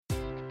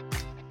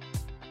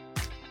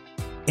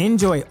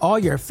Enjoy all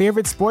your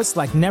favorite sports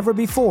like never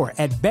before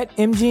at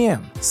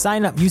BetMGM.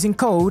 Sign up using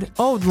code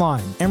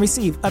OldLine and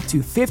receive up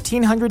to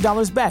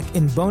 $1,500 back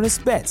in bonus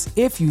bets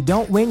if you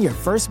don't win your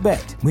first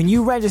bet. When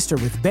you register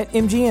with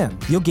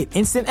BetMGM, you'll get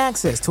instant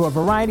access to a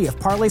variety of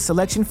parlay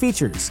selection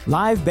features,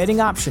 live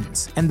betting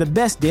options, and the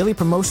best daily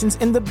promotions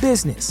in the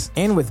business.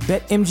 And with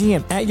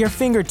BetMGM at your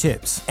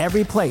fingertips,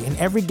 every play and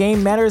every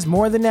game matters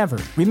more than ever.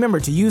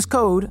 Remember to use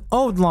code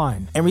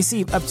OldLine and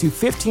receive up to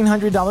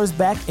 $1,500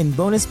 back in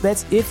bonus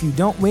bets if you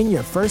don't win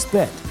your first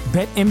bet.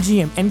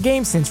 BetMGM and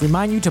GameSense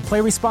remind you to play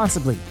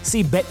responsibly.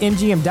 See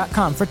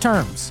BetMGM.com for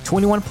terms.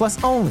 21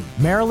 plus only.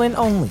 Maryland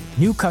only.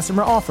 New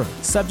customer offer.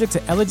 Subject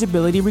to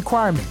eligibility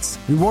requirements.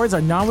 Rewards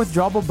are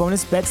non-withdrawable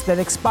bonus bets that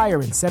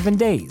expire in 7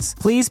 days.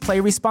 Please play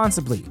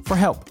responsibly. For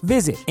help,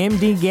 visit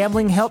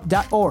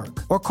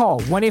mdgamblinghelp.org or call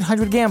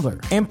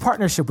 1-800-GAMBLER in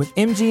partnership with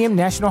MGM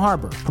National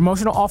Harbor.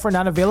 Promotional offer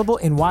not available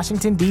in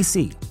Washington,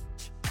 D.C.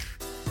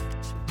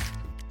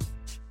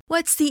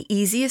 What's the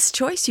easiest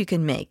choice you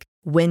can make?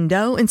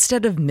 Window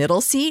instead of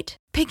middle seat?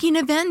 Picking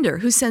a vendor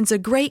who sends a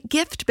great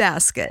gift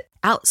basket?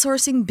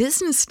 Outsourcing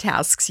business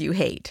tasks you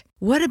hate?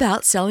 What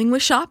about selling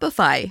with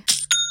Shopify?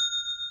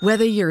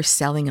 Whether you're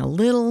selling a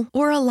little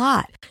or a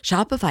lot,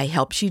 Shopify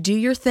helps you do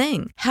your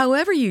thing,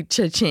 however you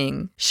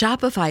cha-ching.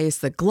 Shopify is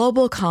the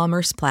global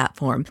commerce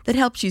platform that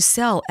helps you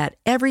sell at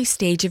every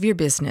stage of your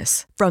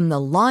business. From the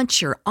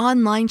launch your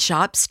online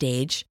shop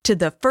stage to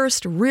the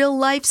first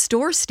real-life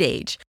store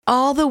stage,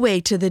 all the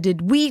way to the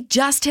did we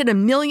just hit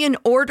 1 million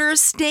orders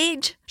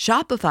stage.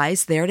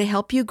 Shopify's there to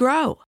help you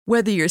grow.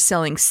 Whether you're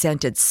selling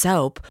scented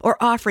soap or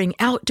offering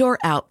outdoor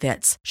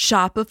outfits,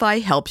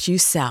 Shopify helps you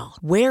sell.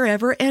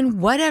 Wherever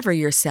and whatever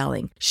you're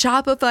selling,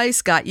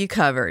 Shopify's got you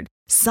covered.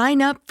 Sign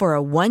up for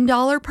a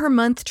 $1 per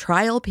month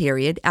trial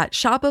period at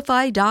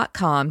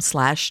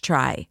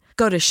shopify.com/try.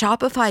 Go to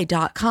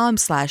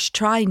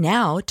shopify.com/try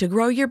now to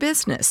grow your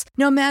business,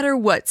 no matter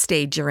what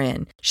stage you're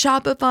in.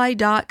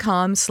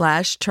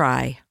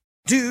 Shopify.com/try.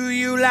 Do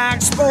you like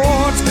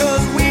sports?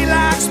 'Cause we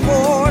like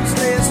sports.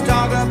 Let's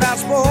talk about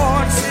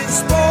sports. It's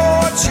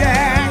Sport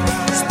Shack.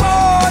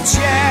 Sport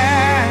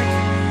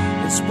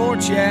Shack. It's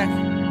Sport Shack.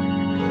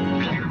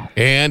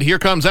 And here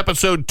comes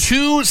episode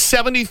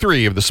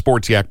 273 of the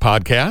Sports Yak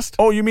podcast.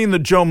 Oh, you mean the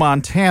Joe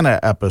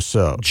Montana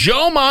episode?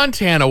 Joe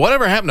Montana.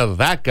 Whatever happened to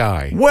that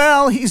guy?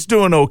 Well, he's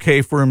doing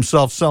okay for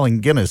himself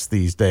selling Guinness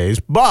these days.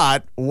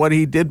 But what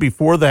he did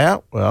before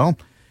that, well,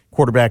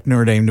 quarterback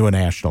Notre Dame to a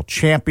national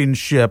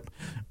championship,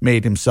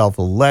 made himself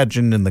a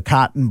legend in the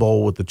Cotton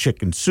Bowl with the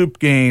chicken soup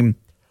game,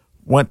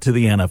 went to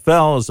the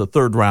NFL as a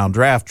third-round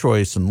draft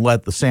choice and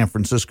led the San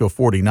Francisco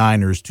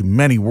 49ers to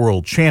many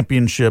world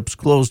championships,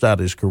 closed out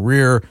his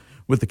career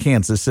with the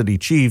Kansas City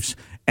Chiefs,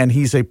 and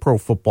he's a Pro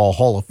Football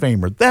Hall of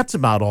Famer. That's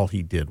about all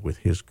he did with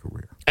his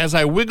career. As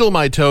I wiggle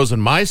my toes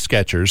in my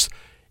Skechers,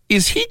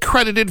 is he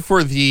credited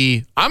for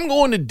the I'm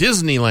going to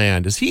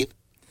Disneyland? Is he,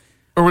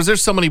 or was there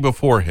somebody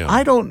before him?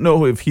 I don't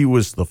know if he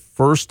was the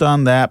first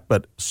on that,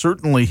 but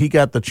certainly he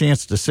got the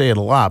chance to say it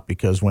a lot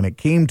because when it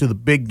came to the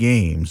big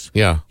games,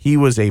 he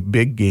was a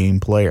big game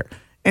player.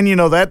 And, you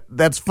know,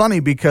 that's funny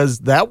because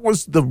that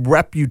was the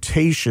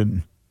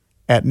reputation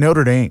at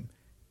Notre Dame.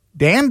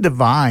 Dan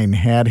Devine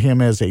had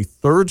him as a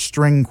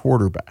third-string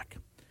quarterback.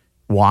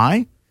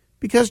 Why?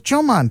 Because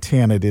Joe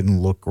Montana didn't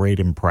look great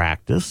in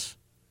practice,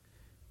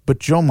 but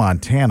Joe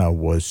Montana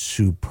was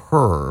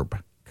superb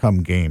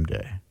come game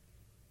day.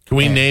 Can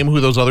we name who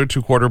those other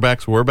two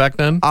quarterbacks were back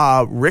then?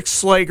 Rick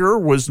Slager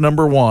was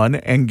number 1,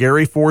 and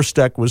Gary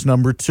Forsteck was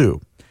number 2.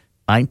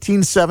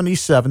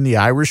 1977, the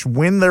Irish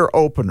win their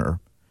opener.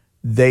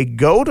 They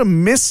go to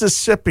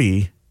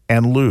Mississippi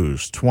and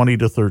lose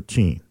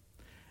 20-13.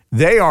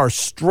 They are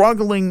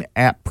struggling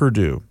at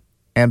Purdue.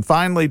 And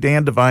finally,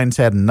 Dan Devine's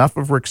had enough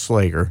of Rick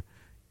Slager,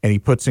 and he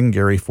puts in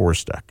Gary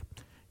Forsteck.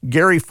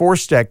 Gary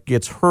Forsteck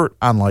gets hurt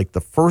on like the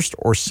first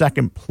or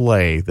second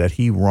play that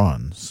he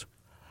runs.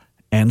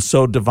 And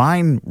so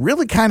Devine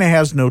really kind of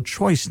has no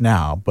choice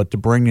now but to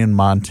bring in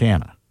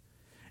Montana.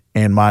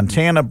 And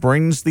Montana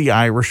brings the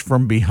Irish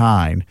from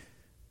behind,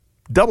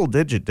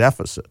 double-digit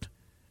deficit,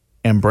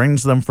 and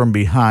brings them from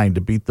behind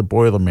to beat the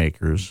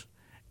Boilermakers.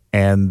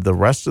 And the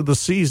rest of the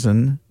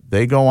season,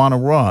 they go on a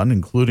run,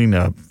 including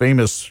a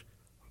famous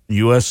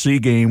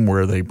USC game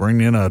where they bring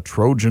in a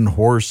Trojan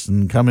horse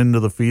and come into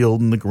the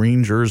field in the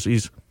green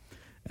jerseys.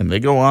 And they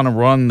go on a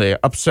run. They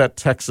upset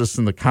Texas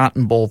in the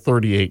Cotton Bowl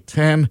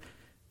 38-10,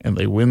 and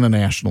they win the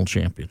national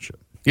championship.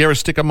 You ever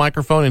stick a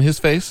microphone in his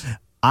face?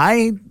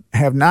 I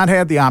have not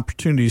had the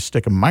opportunity to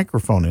stick a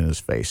microphone in his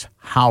face.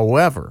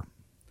 However,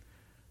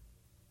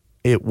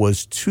 it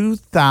was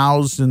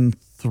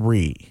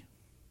 2003,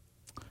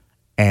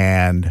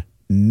 and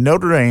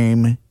Notre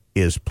Dame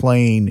is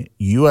playing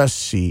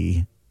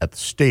USC at the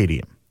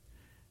stadium.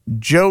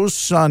 Joe's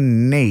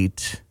son,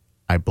 Nate,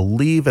 I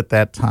believe at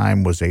that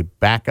time was a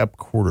backup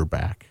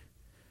quarterback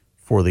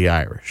for the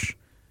Irish.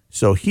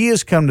 So he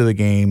has come to the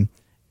game,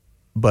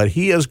 but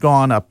he has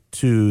gone up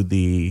to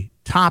the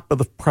top of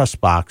the press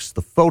box,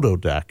 the photo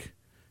deck,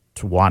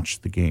 to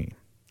watch the game.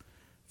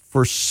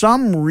 For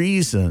some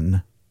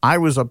reason, I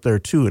was up there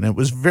too, and it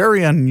was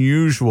very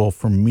unusual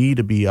for me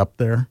to be up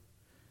there,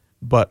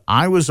 but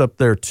I was up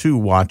there too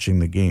watching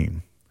the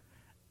game.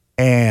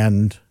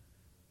 And,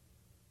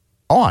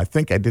 I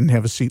think I didn't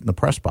have a seat in the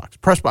press box.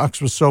 Press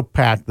box was so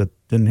packed that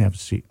didn't have a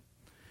seat.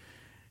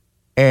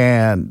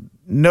 And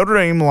Notre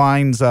Dame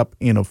lines up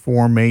in a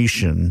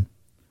formation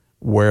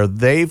where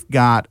they've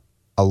got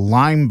a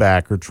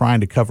linebacker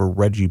trying to cover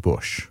Reggie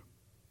Bush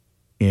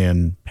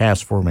in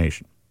pass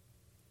formation.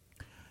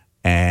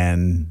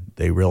 And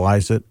they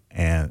realize it,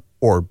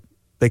 or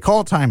they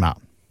call a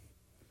timeout.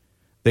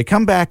 They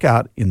come back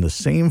out in the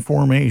same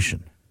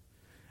formation,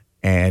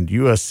 and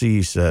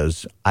USC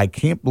says, I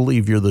can't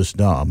believe you're this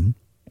dumb,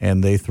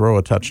 and they throw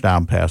a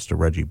touchdown pass to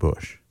Reggie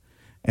Bush.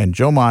 And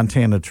Joe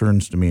Montana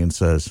turns to me and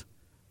says,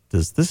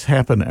 does this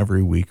happen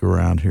every week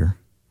around here?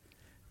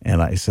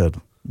 And I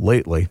said,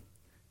 lately.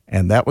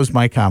 And that was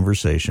my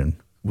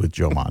conversation with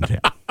Joe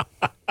Montana.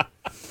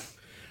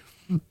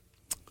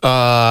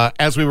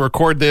 As we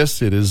record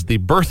this, it is the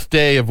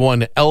birthday of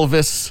one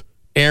Elvis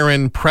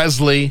Aaron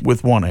Presley.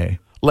 With one A.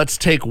 Let's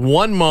take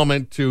one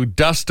moment to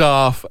dust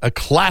off a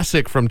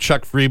classic from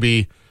Chuck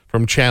Freeby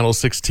from Channel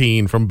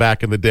 16 from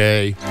back in the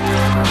day.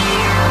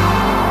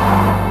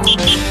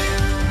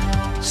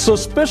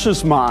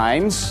 Suspicious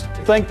minds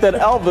think that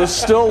Elvis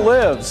still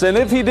lives. And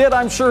if he did,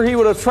 I'm sure he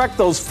would have trekked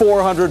those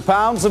 400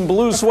 pounds in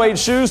blue suede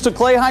shoes to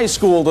Clay High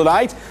School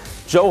tonight.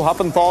 Joe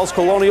Huppenthal's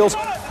Colonials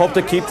hope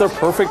to keep their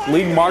perfect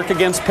league mark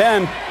against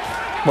Penn.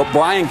 But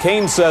Brian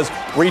Kane says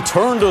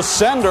return to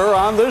sender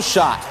on this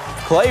shot.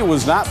 Clay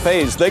was not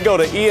phased. They go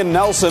to Ian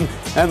Nelson,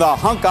 and the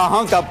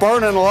hunka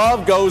burnin'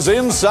 love goes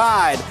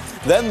inside.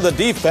 Then the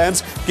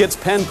defense gets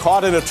Penn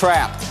caught in a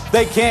trap.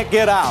 They can't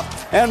get out.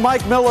 And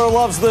Mike Miller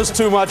loves this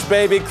too much,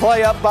 baby.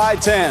 Clay up by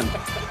 10.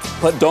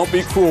 But don't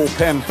be cruel,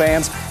 Penn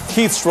fans.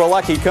 Keith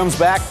Strzelecki comes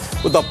back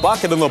with a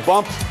bucket in the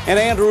bump, and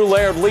Andrew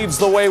Laird leads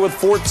the way with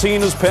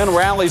 14 as Penn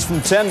rallies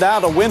from 10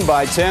 down to win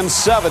by 10,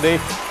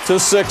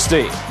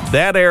 70-60.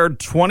 That aired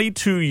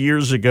 22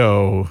 years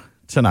ago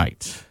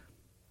tonight.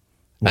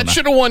 That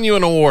should have won you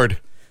an award.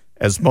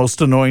 As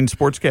most annoying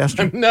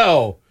sportscaster?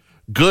 No.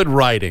 Good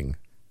writing.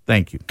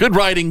 Thank you. Good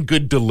writing,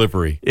 good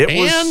delivery.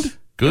 And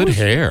good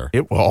hair.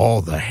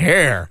 The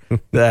hair.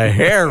 The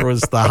hair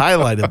was the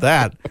highlight of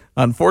that.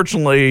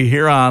 Unfortunately,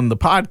 here on the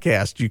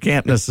podcast, you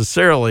can't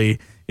necessarily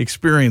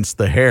experience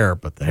the hair,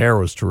 but the hair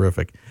was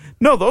terrific.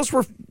 No, those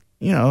were,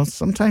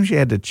 sometimes you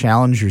had to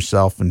challenge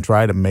yourself and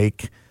try to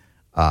make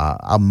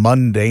a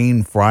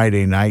mundane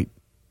Friday night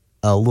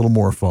a little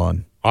more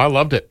fun. I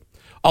loved it.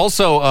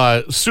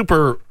 Also,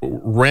 super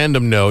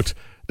random note,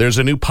 there's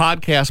a new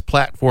podcast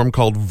platform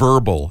called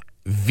Verbal,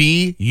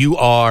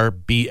 VURBLE.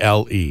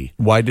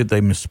 Why did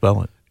they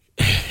misspell it?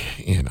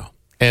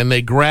 And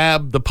they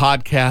grab the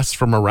podcasts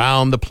from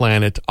around the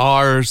planet.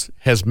 Ours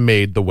has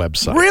made the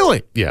website.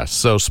 Really? Yes.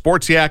 So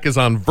Sports Yak is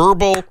on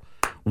Verbal.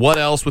 What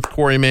Else with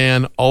Corey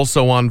Mann,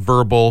 also on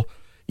Verbal.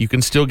 You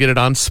can still get it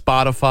on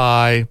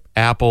Spotify,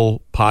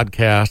 Apple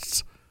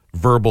Podcasts.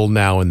 Verbal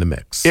now in the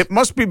mix. It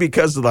must be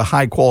because of the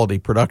high quality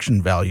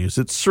production values.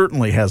 It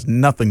certainly has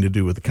nothing to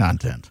do with the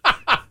content.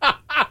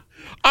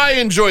 I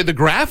enjoy the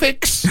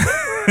graphics.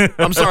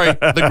 I'm sorry,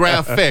 the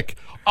graphic.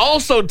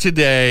 Also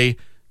today,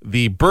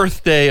 the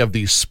birthday of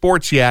the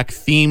Sports Yak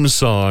theme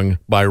song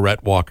by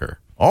Rhett Walker.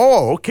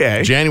 Oh,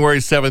 okay. January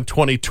 7th,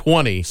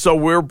 2020. So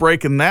we're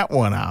breaking that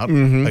one out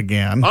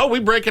again. Oh,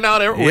 we break it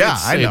out every week. Yeah,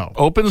 I know. It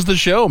opens the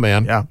show,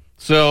 man. Yeah.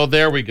 So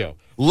there we go.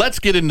 Let's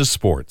get into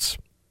sports.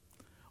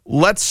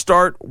 Let's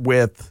start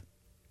with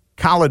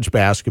college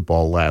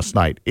basketball last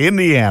night.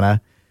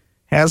 Indiana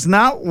has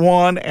not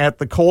won at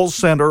the Kohl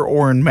Center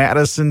or in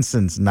Madison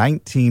since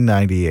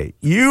 1998.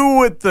 You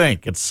would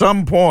think at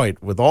some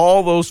point, with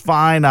all those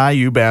fine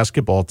IU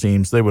basketball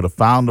teams, they would have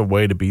found a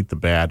way to beat the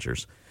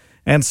Badgers.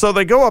 And so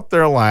they go up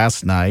there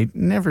last night,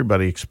 and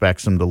everybody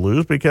expects them to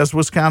lose because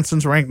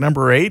Wisconsin's ranked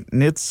number 8,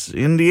 and it's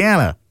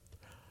Indiana.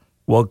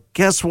 Well,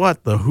 guess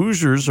what? The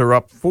Hoosiers are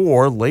up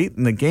 4 late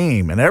in the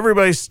game, and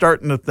everybody's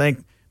starting to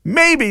think,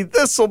 maybe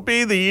this will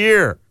be the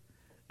year.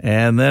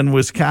 And then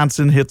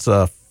Wisconsin hits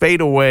a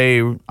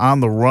fadeaway on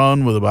the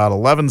run with about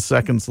 11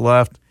 seconds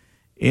left.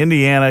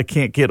 Indiana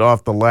can't get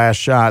off the last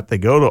shot. They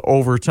go to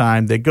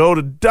overtime. They go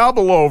to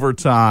double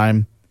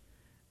overtime.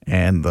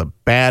 And the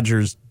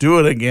Badgers do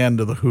it again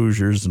to the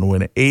Hoosiers and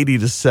win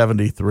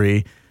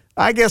 80-73.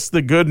 I guess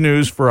the good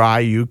news for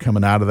IU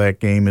coming out of that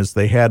game is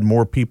they had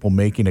more people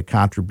making a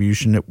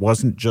contribution. It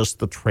wasn't just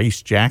the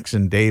Trace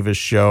Jackson Davis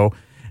show.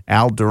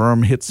 Al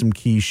Durham hit some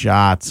key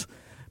shots.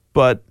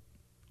 But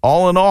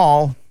all in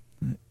all,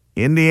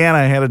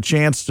 Indiana had a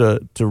chance to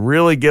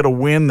really get a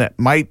win that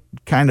might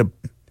kind of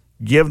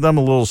give them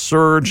a little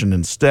surge, and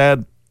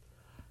instead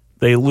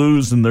they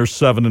lose and they're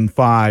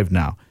 7-5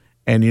 now.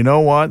 And you know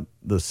what?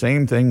 The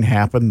same thing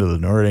happened to the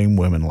Notre Dame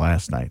women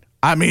last night.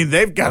 I mean,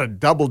 they've got a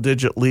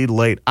double-digit lead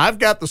late. I've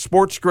got the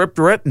sports script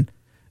written.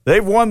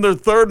 They've won their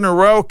 3rd in a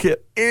row.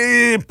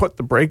 Put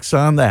the brakes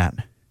on that.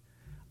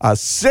 A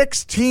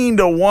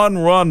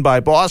 16-1 run by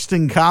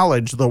Boston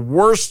College, the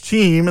worst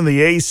team in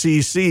the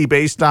ACC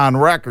based on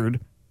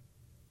record.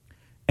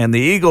 And the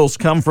Eagles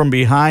come from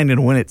behind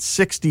and win it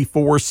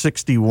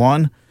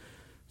 64-61.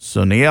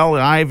 So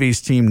Niele Ivey's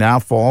team now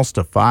falls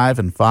to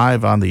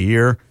 5-5 on the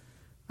year.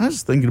 I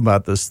was thinking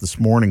about this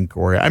morning,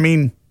 Corey. I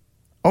mean,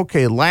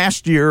 okay,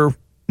 last year,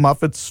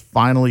 Muffet's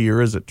final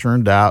year as it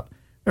turned out,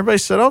 everybody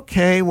said,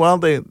 okay, well,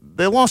 they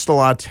lost a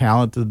lot of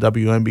talent to the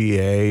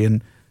WNBA,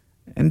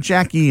 and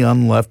Jackie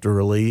Young left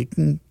early.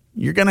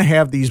 You're going to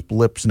have these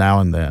blips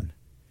now and then.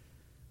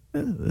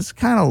 This is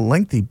kind of a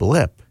lengthy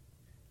blip.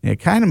 And it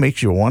kind of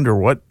makes you wonder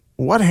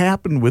what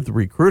happened with the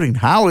recruiting.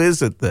 How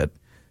is it that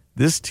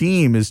this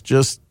team is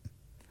just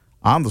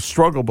on the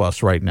struggle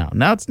bus right now?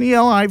 Now it's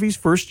Niele Ivey's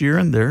first year,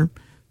 and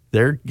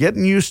they're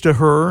getting used to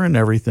her and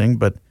everything,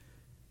 but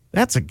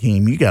that's a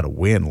game you got to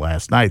win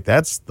last night.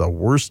 That's the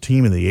worst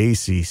team in the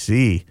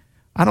ACC.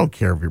 I don't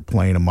care if you're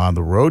playing them on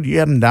the road. You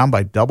had them down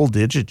by double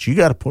digits. You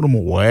got to put them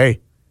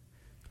away.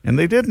 And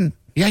they didn't.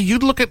 Yeah,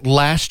 you'd look at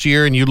last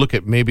year and you look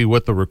at maybe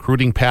what the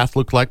recruiting path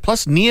looked like.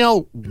 Plus,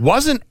 Niele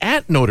wasn't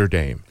at Notre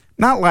Dame.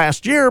 Not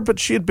last year, but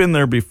she had been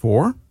there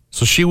before.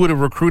 So she would have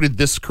recruited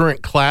this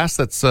current class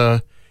that's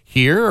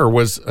here? Or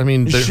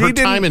her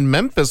time in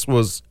Memphis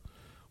wasn't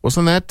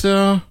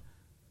that...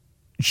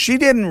 She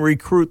didn't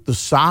recruit the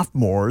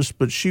sophomores,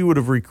 but she would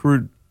have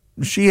recruited.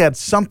 She had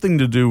something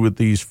to do with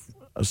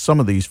some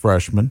of these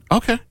freshmen.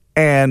 Okay.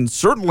 And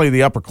certainly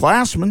the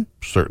upperclassmen.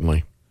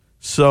 Certainly.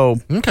 So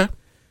okay.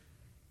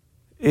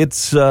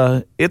 It's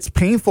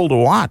painful to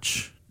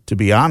watch, to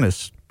be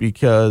honest,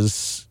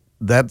 because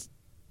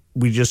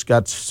we just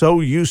got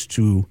so used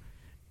to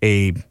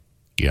a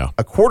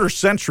quarter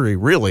century,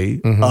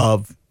 really,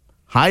 of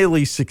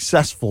highly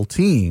successful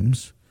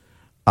teams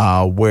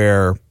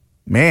where,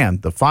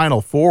 man, the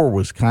Final Four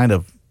was kind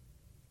of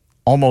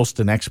almost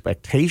an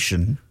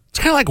expectation. It's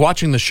kind of like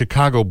watching the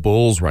Chicago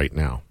Bulls right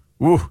now.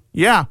 Ooh,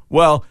 yeah,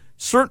 well,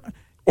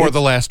 or the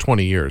last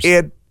 20 years.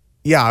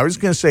 I was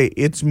going to say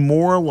it's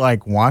more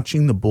like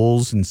watching the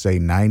Bulls in, say,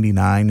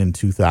 99 and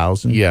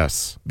 2000.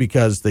 Yes.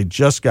 Because they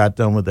just got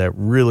done with that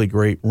really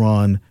great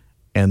run,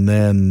 and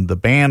then the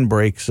band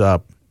breaks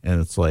up,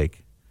 and it's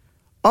like,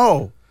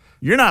 oh,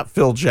 you're not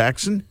Phil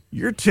Jackson,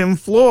 you're Tim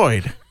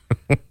Floyd.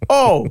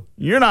 Oh,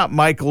 you're not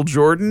Michael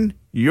Jordan,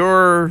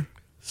 you're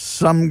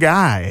some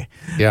guy.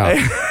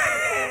 Yeah.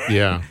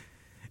 Yeah.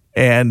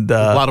 And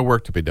a lot of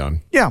work to be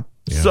done. Yeah.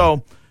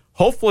 So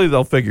hopefully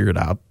they'll figure it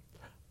out.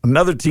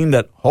 Another team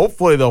that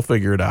hopefully they'll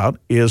figure it out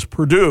is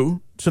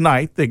Purdue.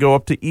 Tonight, they go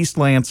up to East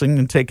Lansing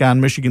and take on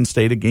Michigan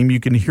State, a game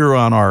you can hear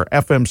on our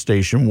FM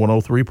station,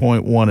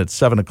 103.1 at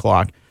 7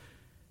 o'clock.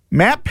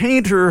 Matt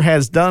Painter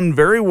has done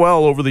very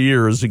well over the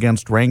years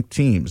against ranked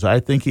teams. I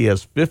think he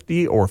has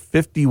 50 or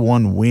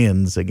 51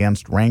 wins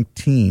against ranked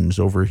teams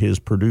over his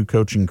Purdue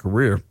coaching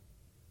career.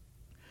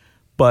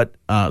 But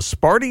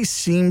Sparty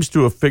seems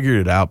to have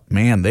figured it out.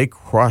 Man, they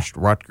crushed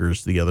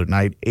Rutgers the other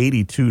night,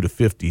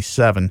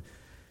 82-57.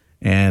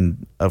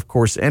 And, of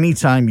course,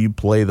 anytime you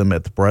play them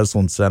at the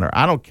Breslin Center,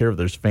 I don't care if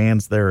there's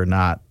fans there or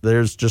not,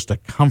 there's just a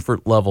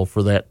comfort level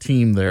for that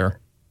team there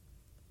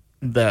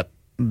that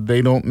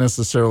they don't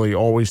necessarily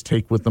always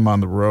take with them on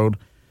the road.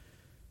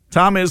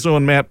 Tom Izzo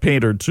and Matt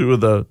Painter, two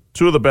of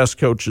the best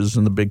coaches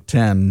in the Big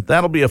Ten.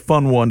 That'll be a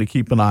fun one to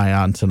keep an eye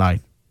on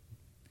tonight.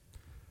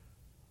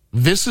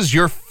 This is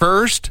your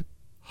first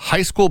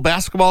high school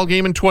basketball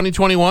game in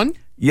 2021?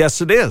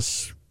 Yes, it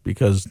is,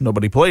 because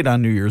nobody played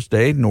on New Year's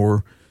Day,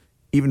 nor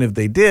even if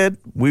they did,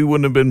 we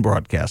wouldn't have been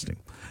broadcasting.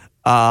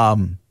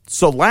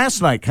 So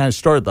last night kind of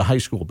started the high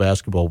school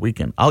basketball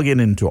weekend. I'll get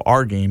into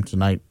our game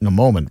tonight in a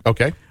moment.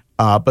 Okay.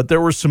 But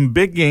there were some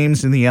big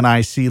games in the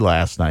NIC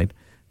last night.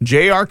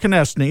 J.R.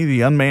 Konechny, the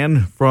young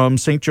man from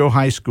St. Joe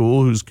High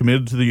School who's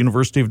committed to the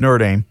University of Notre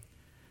Dame,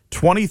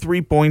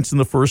 23 points in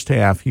the first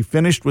half. He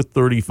finished with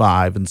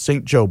 35, and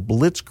St. Joe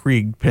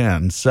blitzkrieged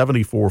Penn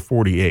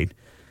 74-48.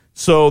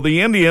 So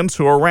the Indians,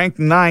 who are ranked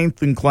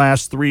 9th in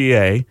Class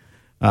 3A,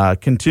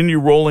 continue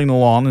rolling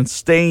along and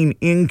staying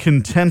in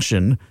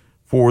contention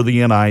for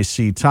the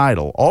NIC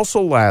title.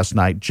 Also last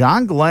night,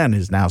 John Glenn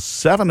is now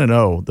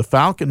 7-0. The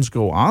Falcons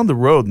go on the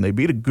road, and they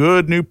beat a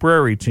good New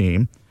Prairie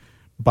team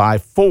by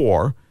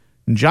 4.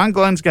 And John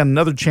Glenn's got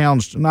another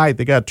challenge tonight.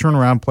 They got to turn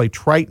around and play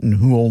Triton,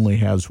 who only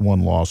has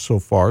one loss so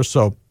far.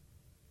 So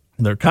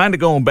they're kind of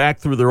going back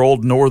through their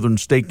old Northern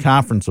State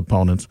Conference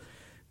opponents.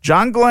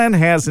 John Glenn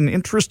has an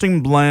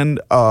interesting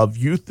blend of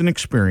youth and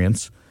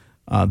experience.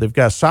 They've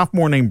got a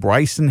sophomore named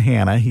Bryson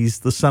Hanna. He's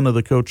the son of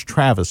the coach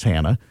Travis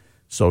Hanna.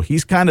 So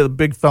he's kind of the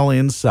big fella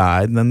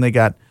inside. And then they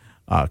got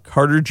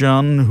Carter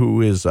Jun,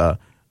 who is a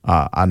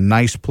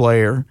nice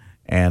player,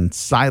 and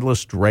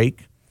Silas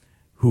Drake,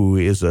 who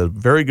is a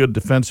very good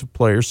defensive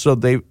player. So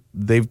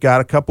they've got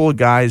a couple of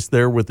guys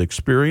there with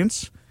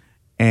experience,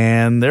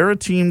 and they're a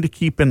team to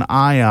keep an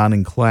eye on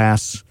in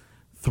Class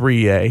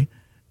 3A.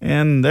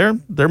 And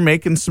they're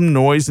making some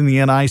noise in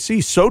the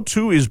NIC. So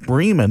too is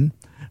Bremen.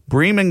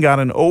 Bremen got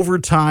an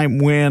overtime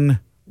win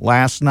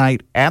last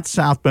night at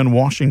South Bend,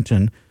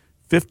 Washington,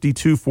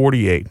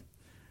 52-48.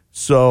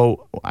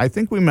 So I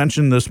think we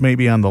mentioned this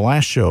maybe on the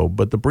last show,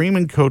 but the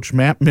Bremen coach,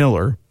 Matt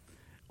Miller,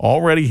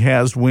 already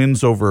has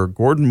wins over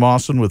Gordon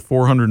Mawson with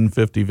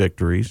 450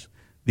 victories,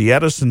 the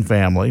Edison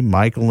family,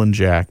 Michael and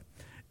Jack,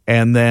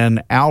 and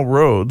then Al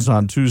Rhodes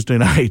on Tuesday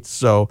night.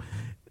 So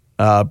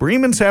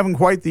Bremen's having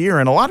quite the year,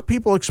 and a lot of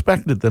people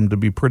expected them to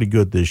be pretty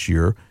good this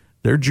year.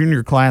 Their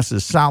junior class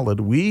is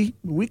solid. We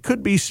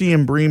could be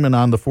seeing Bremen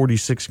on the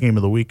 46th game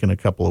of the week in a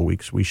couple of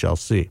weeks. We shall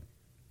see.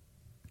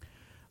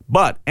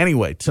 But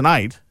anyway,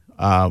 tonight,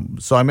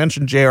 so I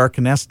mentioned J.R.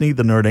 Konechny,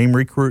 the Notre Dame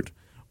recruit.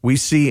 We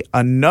see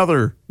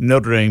another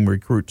Notre Dame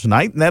recruit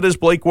tonight, and that is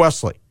Blake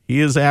Wesley. He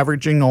is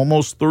averaging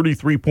almost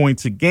 33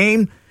 points a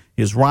game.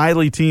 His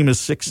Riley team is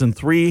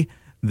 6-3.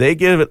 They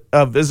get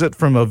a visit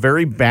from a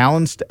very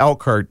balanced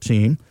Elkhart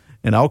team,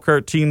 an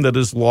Elkhart team that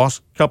has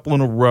lost a couple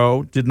in a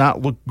row, did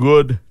not look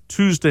good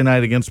Tuesday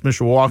night against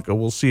Mishawaka.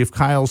 We'll see if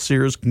Kyle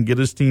Sears can get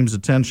his team's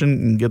attention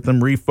and get them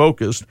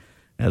refocused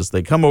as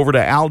they come over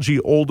to Algie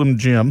Oldham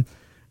Gym.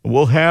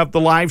 We'll have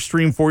the live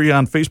stream for you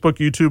on Facebook,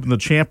 YouTube, and the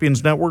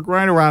Champions Network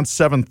right around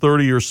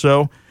 7:30 or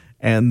so,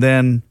 and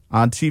then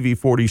on TV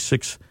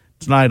 46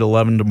 tonight,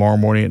 11 tomorrow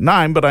morning at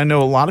 9. But I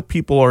know a lot of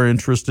people are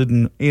interested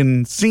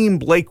in seeing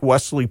Blake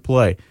Wesley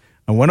play.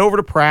 I went over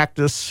to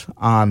practice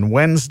on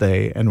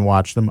Wednesday and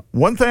watched them.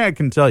 One thing I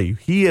can tell you,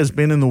 he has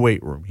been in the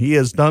weight room. He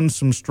has done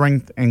some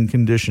strength and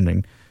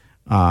conditioning.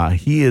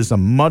 He is a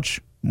much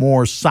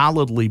more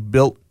solidly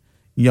built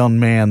young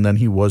man than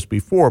he was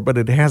before, but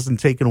it hasn't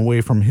taken away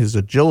from his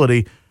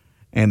agility,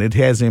 and it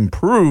has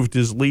improved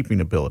his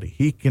leaping ability.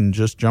 He can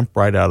just jump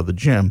right out of the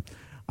gym.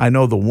 I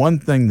know the one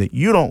thing that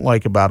you don't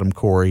like about him,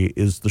 Corey,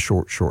 is the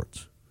short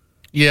shorts.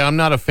 Yeah, I'm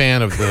not a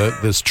fan of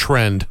this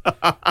trend.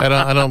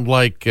 I don't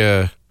like.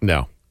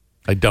 No,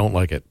 I don't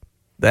like it.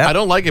 I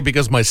don't like it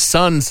because my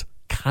son's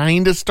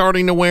kind of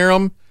starting to wear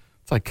them.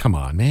 It's like, come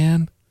on,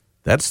 man.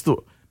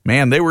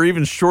 They were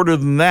even shorter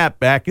than that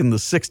back in the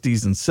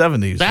 60s and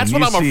 70s. That's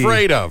what I'm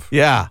afraid of.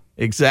 Yeah,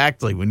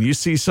 exactly. When you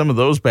see some of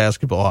those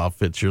basketball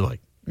outfits, you're like,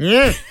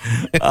 yeah.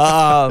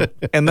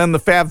 And then the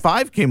Fab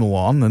Five came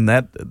along, and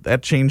that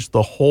changed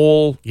the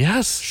whole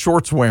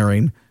shorts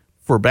wearing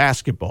for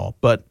basketball.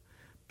 But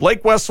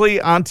Blake Wesley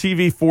on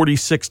TV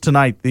 46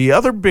 tonight. The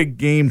other big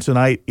game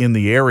tonight in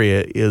the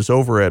area is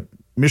over at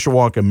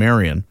Mishawaka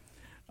Marion.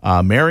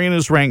 Marion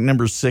is ranked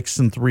number 6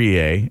 in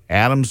 3A.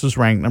 Adams is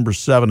ranked number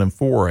 7 in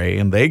 4A,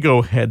 and they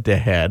go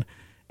head-to-head.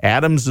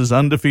 Adams is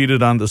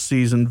undefeated on the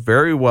season,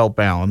 very well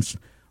balanced.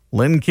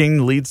 Lynn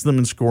King leads them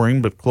in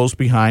scoring, but close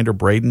behind are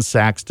Braden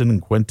Saxton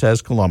and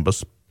Quintez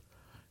Columbus.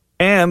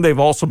 And they've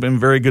also been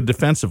very good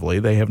defensively.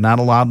 They have not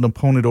allowed an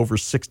opponent over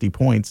 60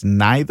 points.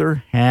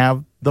 Neither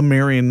have the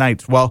Marion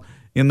Knights. Well,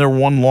 in their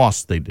one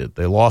loss they did.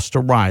 They lost to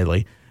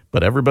Riley,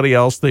 but everybody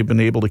else they've been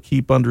able to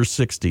keep under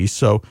 60.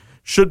 So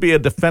should be a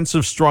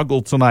defensive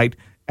struggle tonight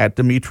at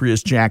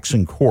Demetrius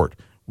Jackson Court.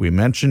 We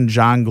mentioned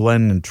John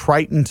Glenn and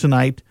Triton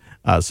tonight.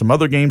 Some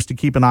other games to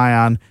keep an eye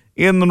on.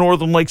 In the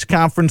Northern Lakes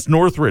Conference,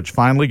 Northridge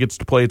finally gets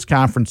to play its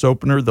conference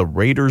opener. The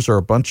Raiders are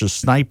a bunch of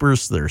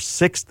snipers. They're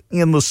 6th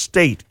in the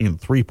state in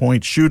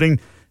three-point shooting.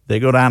 They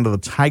go down to the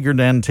Tiger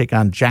Den, take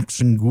on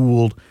Jackson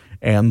Gould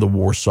and the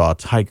Warsaw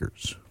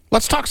Tigers.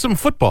 Let's talk some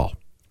football.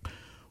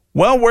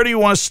 Well, where do you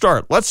want to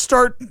start?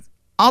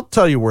 I'll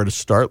tell you where to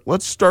start.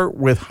 Let's start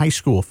with high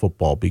school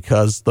football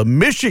because the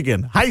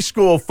Michigan High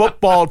School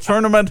Football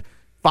Tournament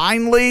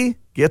finally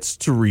gets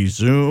to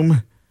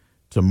resume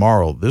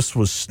tomorrow. This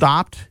was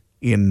stopped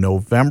in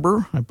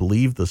November, I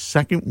believe the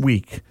second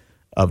week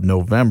of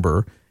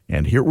November,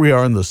 and here we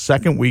are in the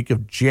second week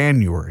of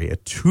January, a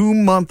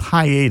 2-month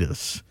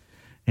hiatus,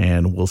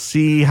 and we'll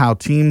see how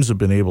teams have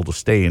been able to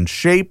stay in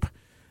shape,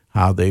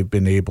 how they've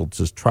been able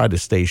to try to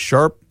stay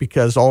sharp,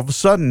 because all of a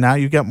sudden now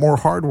you got more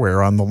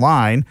hardware on the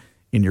line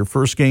in your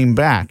first game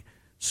back.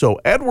 So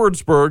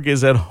Edwardsburg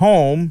is at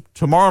home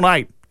tomorrow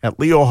night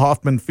at Leo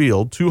Hoffman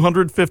Field.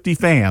 250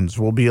 fans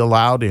will be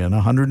allowed in,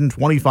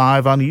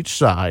 125 on each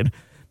side,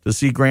 to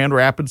see Grand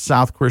Rapids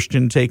South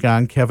Christian take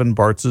on Kevin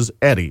Bartz's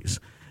Eddies.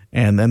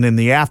 And then in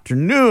the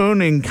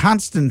afternoon in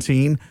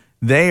Constantine,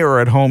 they are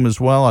at home as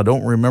well. I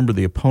don't remember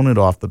the opponent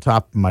off the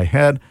top of my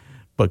head,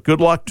 but good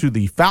luck to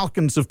the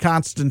Falcons of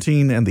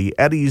Constantine and the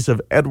Eddies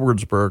of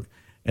Edwardsburg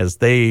as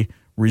they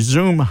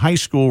resume high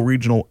school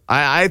regional.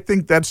 I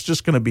think that's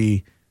just going to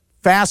be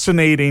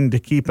fascinating to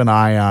keep an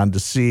eye on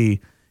to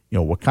see,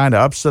 what kind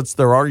of upsets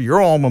there are.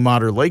 Your alma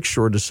mater,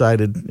 Lakeshore,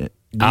 decided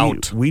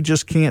we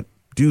just can't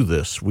do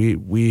this.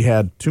 We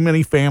had too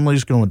many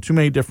families going too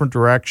many different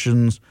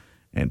directions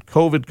and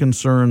COVID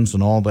concerns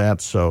and all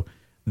that. So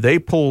they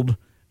pulled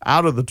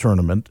out of the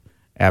tournament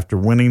after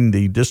winning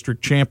the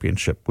district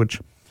championship,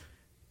 which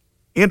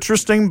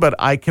interesting, but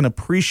I can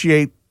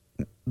appreciate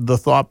the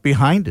thought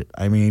behind it.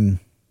 I mean,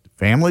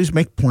 families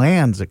make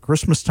plans at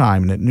Christmas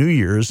time and at New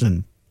Year's,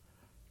 and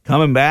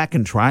coming back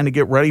and trying to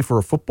get ready for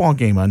a football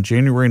game on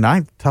January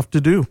 9th, tough to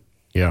do.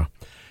 Yeah.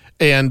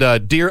 And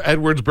dear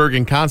Edwardsburg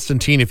and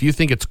Constantine, if you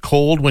think it's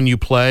cold when you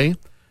play,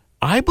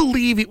 I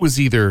believe it was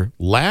either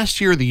last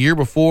year or the year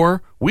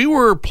before, we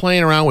were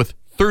playing around with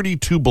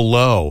 32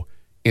 below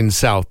in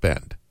South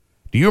Bend.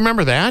 Do you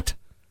remember that?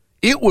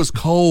 It was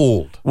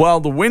cold. Well,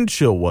 the wind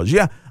chill was.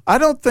 Yeah, I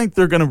don't think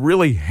they're going to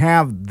really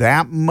have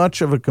that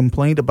much of a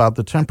complaint about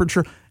the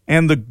temperature.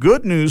 And the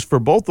good news for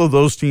both of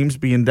those teams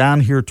being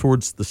down here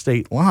towards the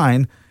state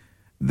line,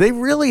 they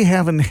really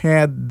haven't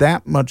had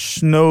that much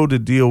snow to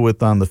deal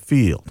with on the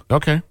field.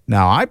 Okay.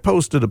 Now, I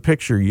posted a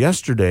picture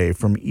yesterday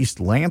from East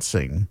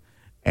Lansing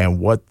and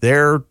what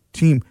their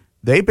team,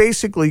 they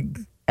basically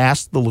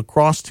asked the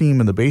lacrosse team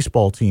and the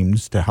baseball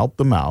teams to help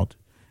them out,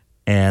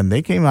 and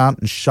they came out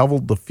and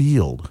shoveled the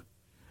field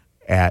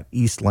at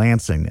East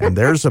Lansing. And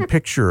there's a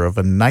picture of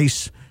a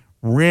nice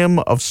rim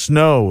of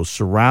snow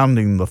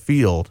surrounding the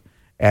field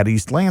at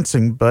East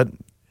Lansing, but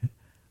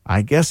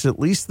I guess at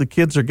least the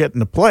kids are getting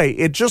to play.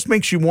 It just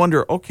makes you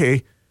wonder,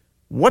 okay,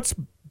 what's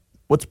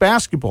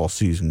basketball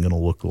season going to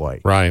look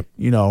like? Right.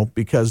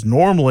 Because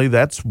normally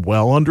that's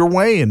well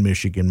underway in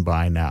Michigan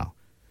by now.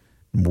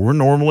 We're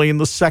normally in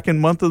the second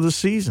month of the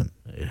season.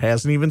 It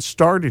hasn't even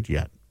started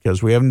yet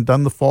because we haven't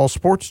done the fall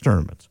sports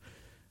tournaments.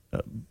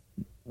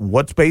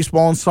 What's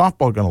baseball and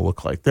softball going to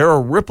look like? There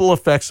are ripple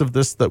effects of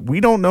this that we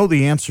don't know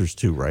the answers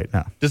to right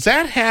now. Does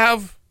that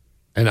have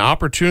an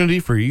opportunity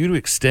for you to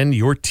extend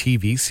your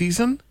TV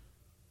season?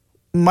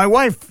 My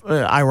wife,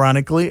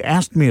 ironically,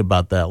 asked me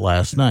about that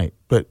last night.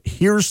 But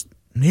here's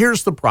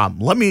the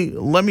problem. Let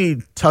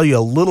me tell you a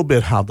little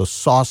bit how the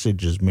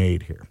sausage is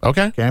made here.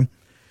 Okay.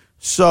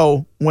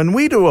 So when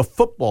we do a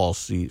football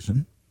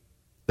season,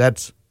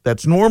 that's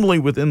normally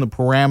within the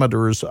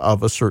parameters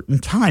of a certain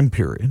time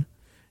period,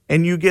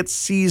 and you get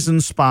season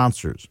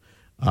sponsors.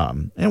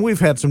 And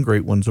we've had some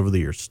great ones over the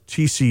years: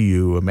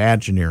 TCU,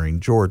 Imagineering,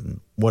 Jordan,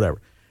 whatever.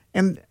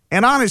 And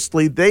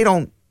honestly, they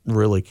don't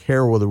really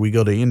care whether we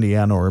go to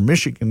Indiana or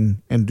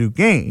Michigan and do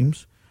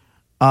games.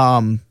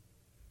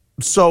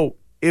 So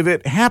if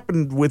it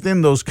happened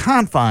within those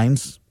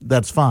confines,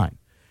 that's fine.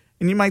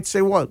 And you might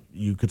say, well,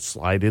 you could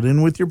slide it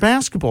in with your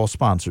basketball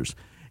sponsors.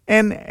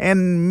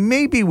 And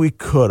maybe we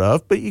could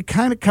have, but you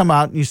kind of come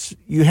out and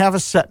you have a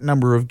set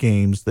number of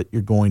games that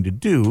you're going to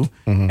do,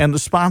 and the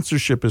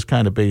sponsorship is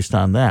kind of based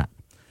on that.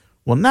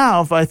 Well,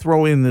 now if I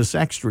throw in this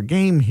extra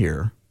game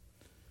here,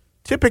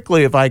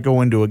 typically if I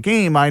go into a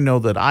game, I know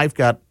that I've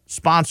got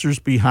sponsors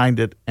behind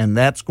it, and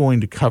that's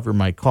going to cover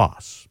my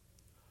costs.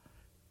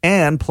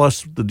 And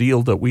plus the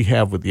deal that we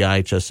have with the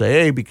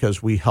IHSAA,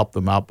 because we help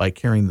them out by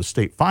carrying the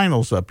state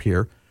finals up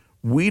here,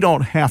 we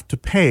don't have to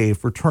pay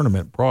for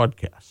tournament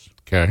broadcasts.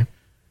 Okay.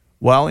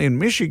 Well, in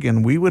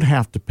Michigan, we would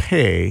have to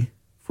pay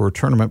for a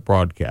tournament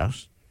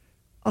broadcast,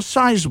 a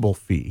sizable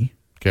fee.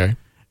 Okay.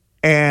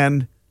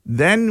 And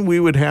then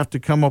we would have to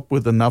come up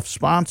with enough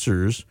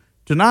sponsors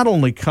to not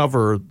only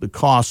cover the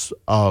costs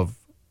of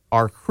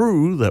our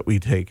crew that we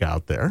take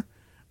out there,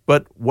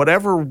 but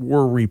whatever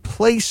we're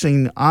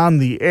replacing on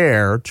the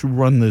air to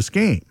run this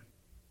game.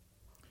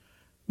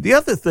 The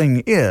other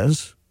thing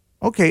is,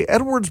 okay,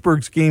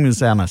 Edwardsburg's game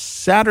is on a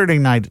Saturday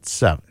night at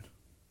 7.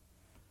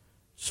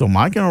 So am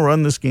I going to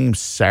run this game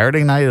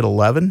Saturday night at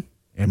 11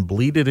 and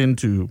bleed it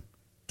into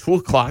 2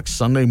 o'clock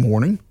Sunday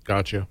morning?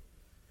 Gotcha.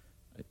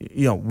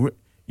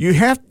 You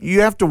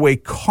have to weigh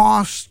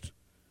cost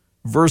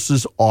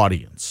versus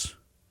audience.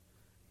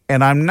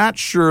 And I'm not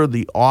sure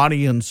the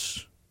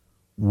audience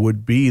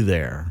would be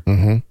there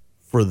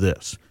for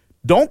this.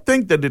 Don't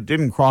think that it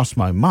didn't cross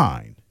my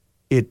mind.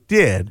 It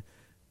did,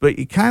 but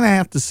you kind of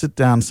have to sit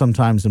down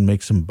sometimes and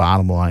make some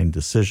bottom line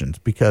decisions,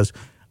 because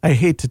I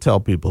hate to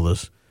tell people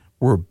this,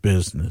 we're a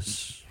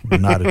business, we're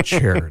not a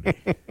charity.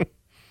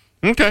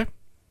 Okay.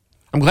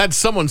 I'm glad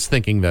someone's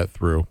thinking that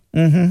through.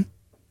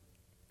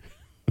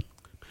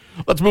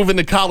 Let's move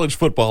into college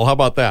football. How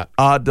about that?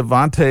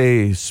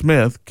 Devontae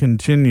Smith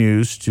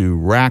continues to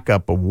rack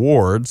up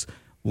awards.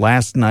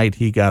 Last night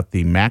he got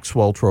the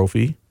Maxwell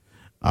Trophy,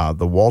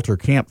 the Walter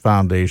Camp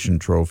Foundation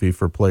Trophy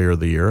for Player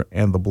of the Year,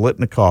 and the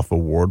Blitnikoff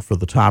Award for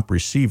the top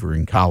receiver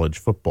in college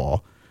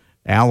football.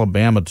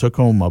 Alabama took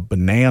home a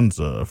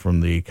bonanza from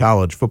the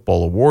College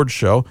Football Awards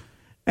show.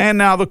 And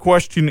now the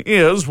question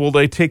is, will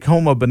they take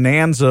home a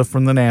bonanza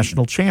from the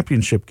national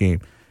championship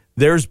game?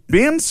 There's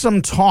been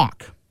some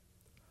talk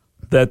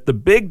that the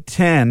Big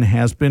Ten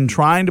has been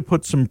trying to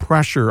put some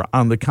pressure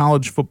on the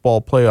College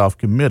Football Playoff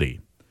Committee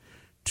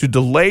to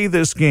delay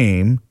this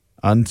game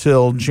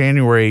until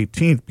January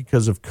 18th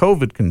because of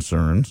COVID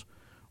concerns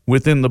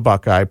within the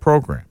Buckeye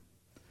program.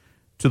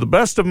 To the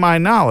best of my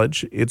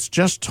knowledge, it's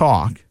just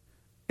talk,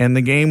 and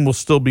the game will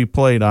still be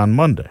played on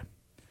Monday.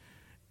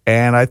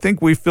 And I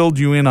think we filled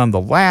you in on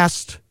the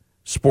last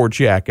Sports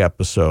Yak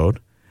episode.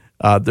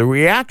 The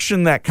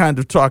reaction that kind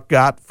of talk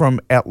got from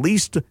at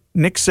least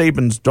Nick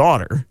Saban's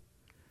daughter,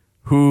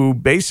 who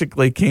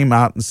basically came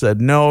out and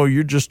said, no,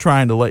 you're just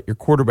trying to let your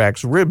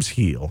quarterback's ribs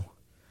heal.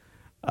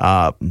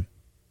 I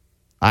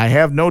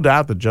have no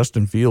doubt that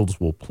Justin Fields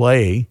will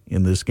play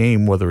in this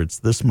game, whether it's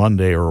this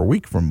Monday or a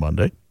week from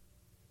Monday.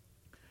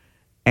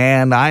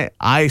 And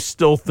I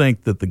still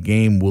think that the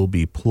game will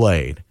be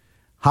played.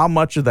 How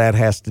much of that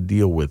has to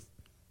deal with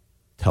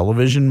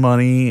television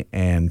money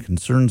and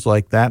concerns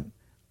like that,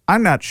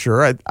 I'm not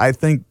sure. I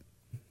think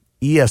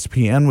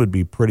ESPN would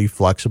be pretty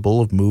flexible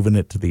of moving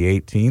it to the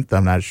 18th.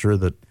 I'm not sure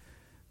that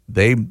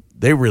they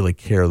really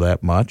care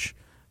that much.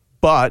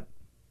 But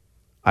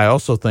I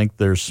also think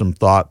there's some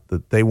thought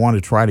that they want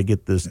to try to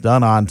get this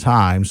done on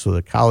time so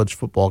that college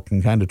football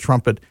can kind of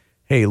trumpet,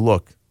 hey,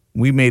 look,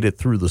 we made it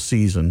through the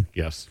season.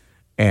 Yes.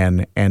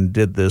 And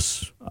did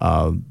this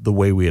the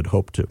way we had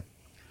hoped to.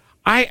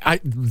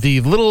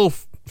 The little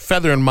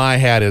feather in my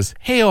hat is,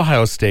 hey,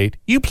 Ohio State,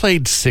 you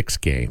played 6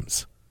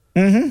 games.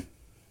 Mm-hmm.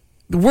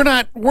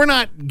 We're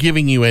not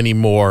giving you any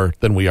more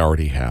than we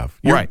already have.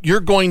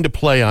 You're going to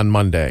play on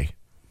Monday.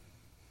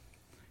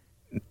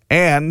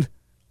 And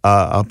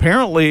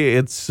apparently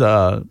it's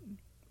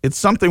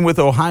something with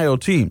Ohio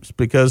teams,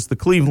 because the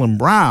Cleveland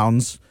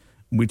Browns,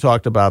 we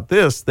talked about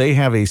this, they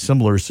have a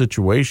similar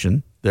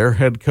situation. Their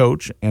head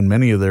coach and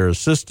many of their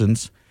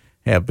assistants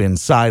have been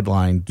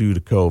sidelined due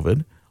to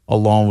COVID,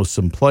 along with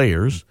some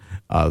players.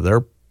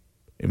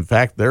 In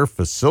fact, their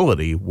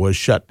facility was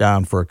shut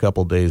down for a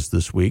couple days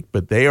this week,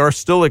 but they are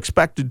still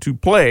expected to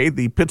play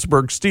the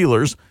Pittsburgh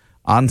Steelers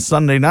on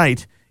Sunday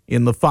night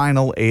in the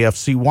final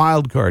AFC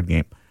wildcard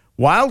game.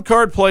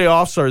 Wildcard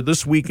playoffs are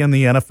this week in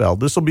the NFL.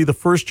 This will be the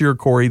first year,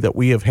 Corey, that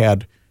we have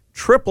had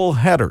triple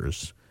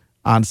headers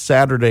on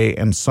Saturday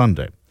and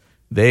Sunday.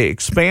 They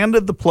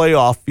expanded the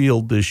playoff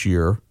field this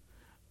year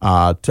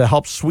to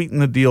help sweeten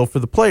the deal for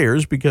the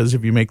players, because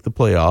if you make the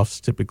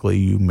playoffs, typically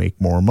you make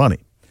more money.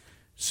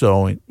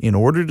 So in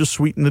order to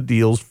sweeten the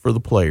deals for the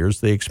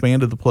players, they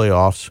expanded the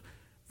playoffs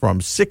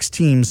from 6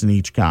 teams in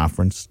each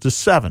conference to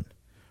 7.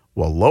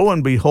 Well, lo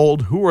and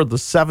behold, who are the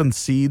 7th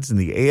seeds in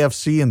the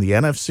AFC and the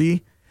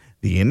NFC?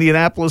 The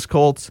Indianapolis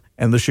Colts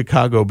and the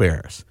Chicago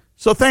Bears.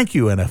 So thank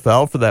you,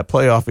 NFL, for that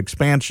playoff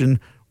expansion,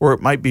 or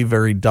it might be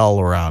very dull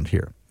around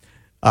here.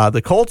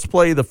 The Colts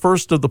play the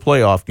first of the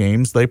playoff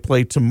games. They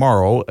play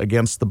tomorrow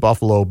against the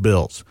Buffalo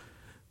Bills.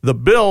 The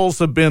Bills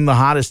have been the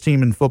hottest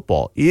team in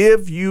football.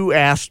 If you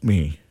asked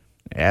me,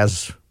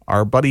 as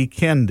our buddy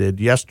Ken did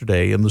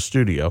yesterday in the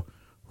studio,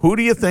 who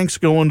do you think's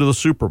going to the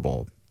Super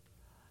Bowl?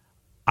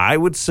 I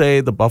would say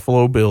the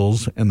Buffalo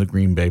Bills and the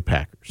Green Bay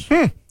Packers.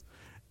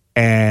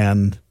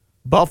 And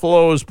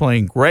Buffalo is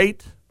playing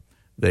great.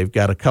 They've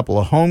got a couple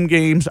of home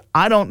games.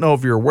 I don't know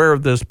if you're aware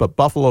of this, but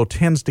Buffalo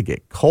tends to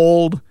get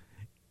cold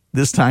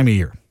this time of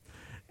year.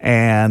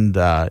 And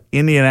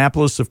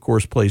Indianapolis, of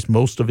course, plays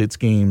most of its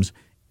games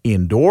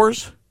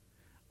indoors.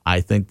 I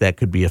think that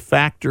could be a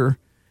factor.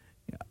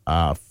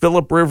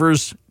 Phillip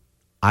Rivers,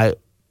 I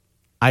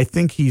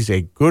think he's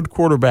a good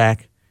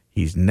quarterback.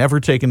 He's never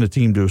taken a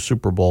team to a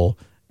Super Bowl,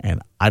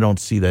 and I don't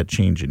see that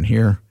changing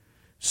here.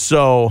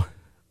 So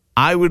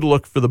I would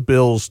look for the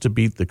Bills to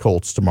beat the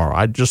Colts tomorrow.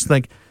 I just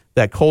think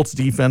that Colts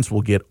defense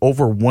will get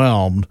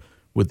overwhelmed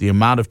with the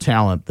amount of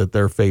talent that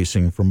they're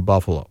facing from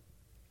Buffalo.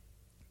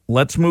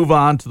 Let's move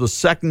on to the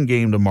second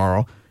game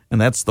tomorrow, and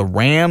that's the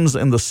Rams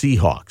and the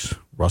Seahawks.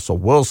 Russell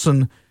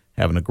Wilson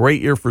having a great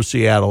year for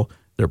Seattle.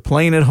 They're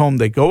playing at home.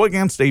 They go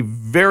against a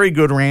very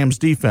good Rams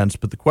defense,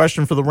 but the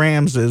question for the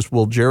Rams is,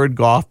 will Jared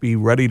Goff be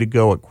ready to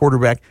go at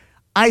quarterback?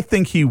 I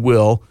think he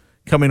will,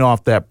 coming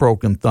off that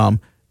broken thumb.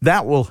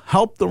 That will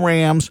help the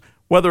Rams.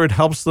 Whether it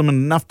helps them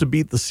enough to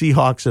beat the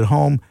Seahawks at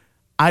home,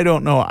 I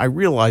don't know. I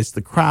realize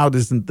the crowd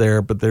isn't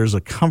there, but there's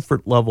a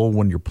comfort level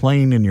when you're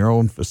playing in your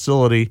own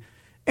facility.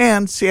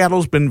 And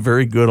Seattle's been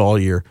very good all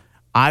year.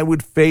 I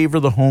would favor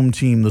the home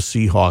team, the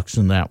Seahawks,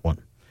 in that one.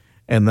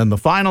 And then the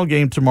final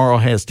game tomorrow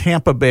has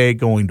Tampa Bay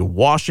going to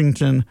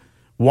Washington.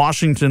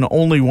 Washington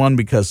only won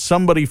because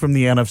somebody from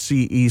the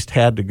NFC East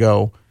had to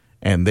go,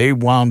 and they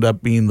wound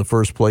up being the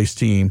first-place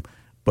team.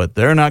 But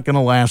they're not going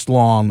to last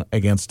long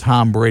against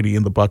Tom Brady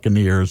and the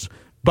Buccaneers.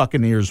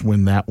 Buccaneers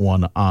win that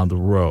one on the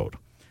road.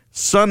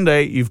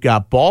 Sunday, you've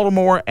got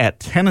Baltimore at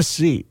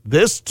Tennessee.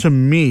 This, to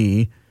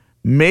me,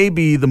 may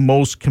be the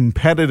most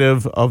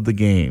competitive of the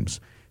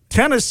games.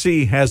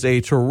 Tennessee has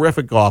a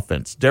terrific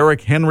offense.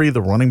 Derrick Henry,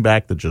 the running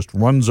back that just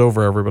runs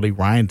over everybody.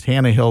 Ryan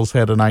Tannehill's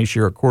had a nice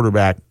year at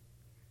quarterback.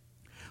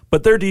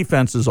 But their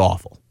defense is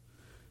awful.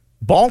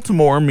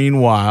 Baltimore,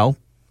 meanwhile,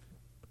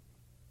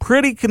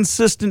 pretty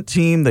consistent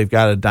team. They've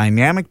got a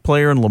dynamic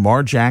player in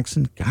Lamar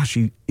Jackson. Gosh,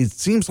 it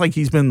seems like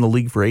he's been in the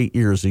league for 8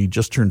 years. He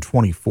just turned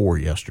 24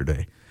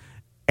 yesterday.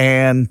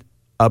 And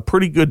a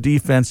pretty good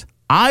defense.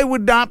 I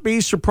would not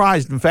be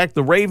surprised. In fact,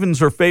 the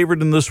Ravens are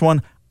favored in this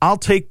one. I'll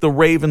take the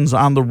Ravens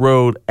on the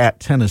road at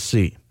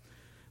Tennessee.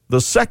 The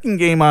second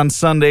game on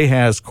Sunday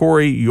has,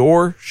 Corey,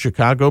 your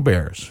Chicago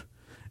Bears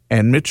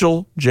and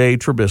Mitchell J.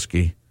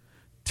 Trubisky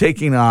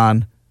taking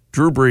on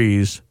Drew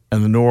Brees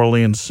and the New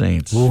Orleans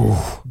Saints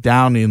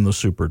down in the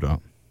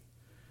Superdome.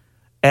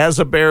 As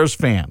a Bears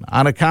fan,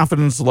 on a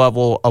confidence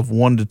level of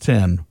 1 to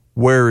 10,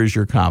 where is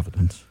your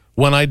confidence?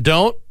 When I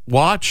don't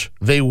watch,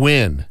 they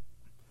win.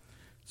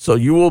 So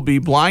you will be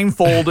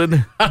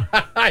blindfolded.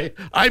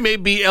 I may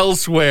be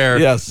elsewhere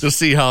to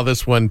see how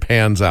this one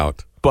pans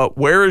out. But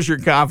where is your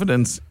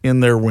confidence in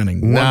their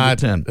winning? 1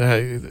 to 10.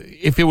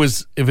 If it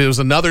was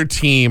another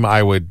team,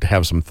 I would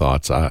have some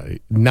thoughts.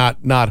 Not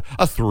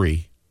a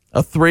 3.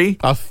 A 3?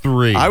 A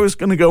 3. I was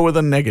going to go with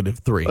a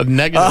 -3. A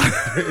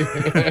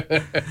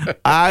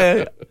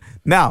 -3.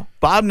 Now,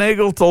 Bob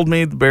Nagel told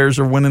me the Bears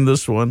are winning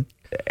this one.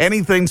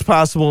 anything's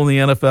possible in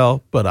the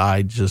NFL, but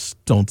I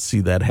just don't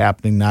see that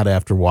happening, not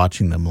after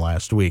watching them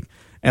last week.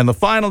 And the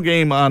final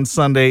game on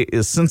Sunday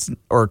is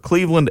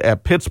Cleveland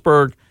at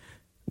Pittsburgh.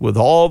 With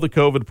all the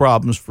COVID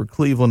problems for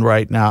Cleveland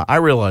right now, I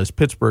realize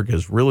Pittsburgh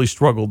has really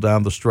struggled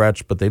down the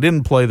stretch, but they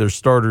didn't play their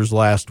starters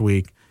last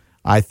week.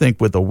 I think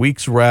with a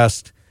week's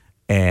rest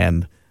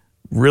and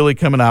really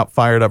coming out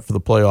fired up for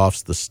the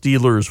playoffs, the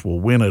Steelers will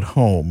win at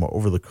home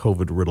over the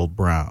COVID-riddled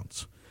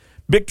Browns.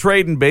 Big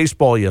trade in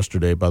baseball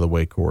yesterday, by the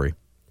way, Corey.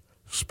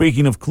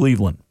 Speaking of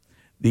Cleveland,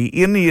 the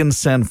Indians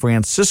send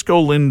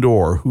Francisco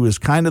Lindor, who is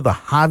kind of the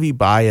Javi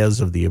Baez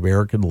of the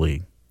American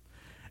League,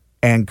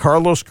 and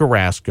Carlos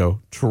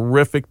Carrasco,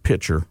 terrific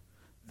pitcher.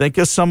 Think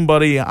of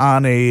somebody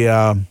on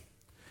a,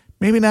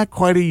 maybe not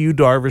quite a Yu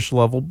Darvish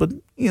level, but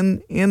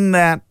in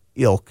that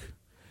ilk.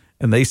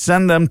 And they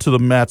send them to the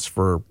Mets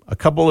for a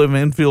couple of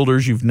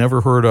infielders you've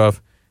never heard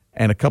of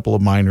and a couple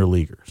of minor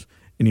leaguers.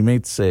 And you may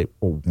say,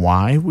 well,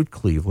 why would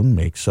Cleveland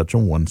make such a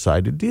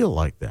one-sided deal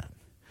like that?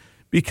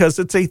 Because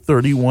it's a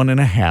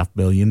 $31.5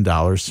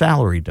 million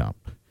salary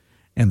dump.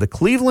 And the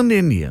Cleveland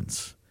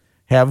Indians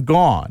have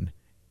gone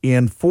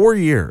in 4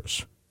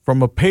 years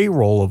from a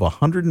payroll of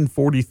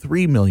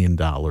 $143 million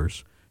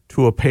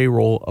to a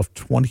payroll of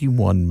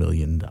 $21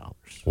 million.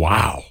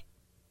 Wow.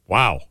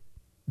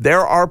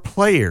 There are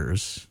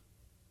players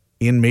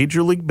in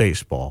Major League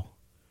Baseball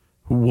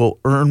who will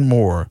earn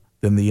more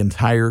than the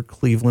entire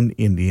Cleveland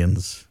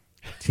Indians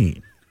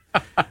team.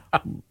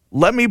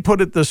 Let me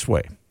put it this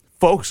way.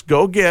 Folks,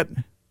 go get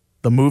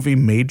the movie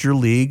Major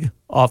League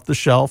off the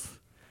shelf.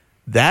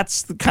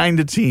 That's the kind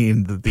of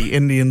team that the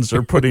Indians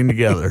are putting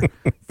together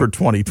for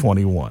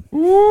 2021.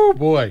 Ooh,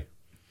 boy.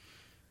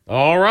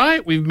 All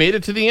right. We've made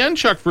it to the end,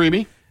 Chuck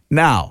Freebie.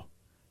 Now,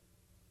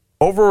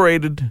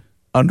 overrated,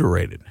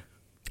 underrated.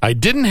 I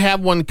didn't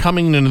have one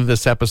coming into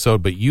this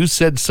episode, but you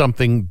said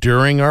something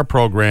during our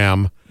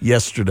program.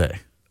 Yesterday.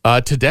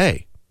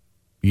 Today.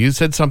 You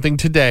said something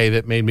today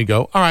that made me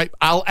go, all right,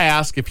 I'll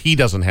ask if he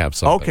doesn't have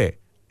something. Okay.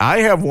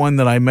 I have one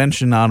that I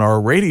mentioned on our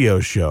radio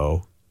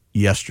show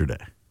yesterday.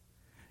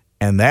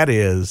 And that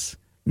is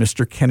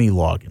Mr. Kenny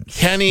Loggins.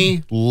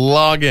 Kenny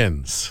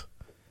Loggins.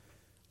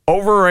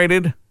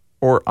 Overrated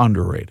or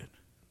underrated?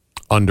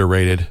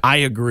 Underrated. I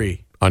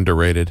agree.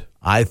 Underrated.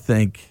 I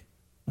think,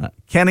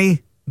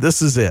 Kenny,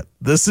 this is it.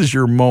 This is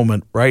your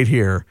moment right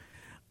here.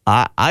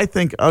 I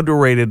think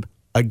underrated,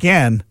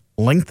 again,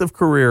 length of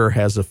career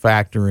has a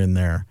factor in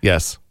there.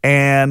 Yes.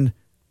 And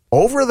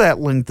over that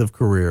length of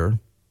career,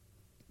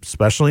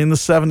 especially in the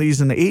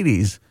 70s and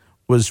 80s,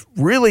 was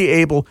really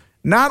able,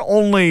 not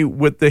only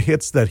with the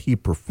hits that he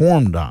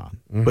performed on,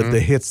 but the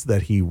hits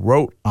that he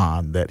wrote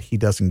on that he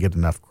doesn't get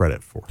enough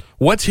credit for.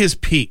 What's his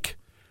peak?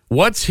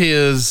 What was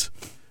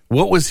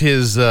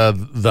his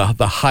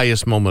the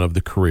highest moment of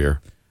the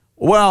career?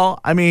 Well,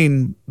 I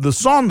mean, the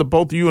song that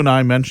both you and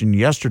I mentioned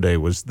yesterday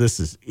was This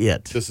Is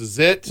It. This Is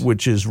It.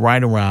 Which is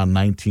right around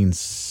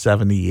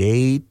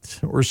 1978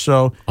 or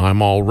so.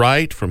 I'm All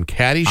Right from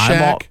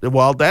Caddyshack.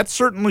 Well, that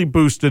certainly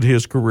boosted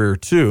his career,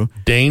 too.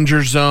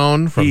 Danger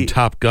Zone from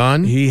Top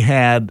Gun. He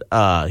had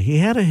a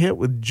hit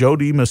with Joe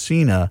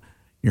DiMessina,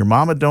 Your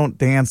Mama Don't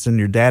Dance and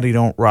Your Daddy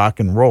Don't Rock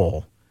and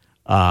Roll.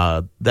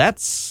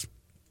 That's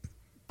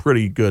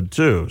pretty good,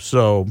 too.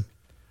 So,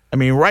 I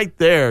mean, right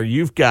there,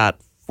 you've got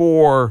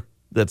four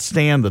that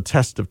stand the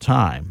test of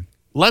time.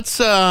 Let's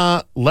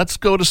go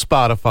to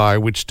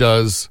Spotify, which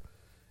does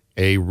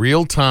a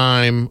real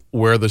time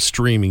where the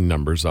streaming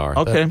numbers are.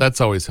 Okay. That's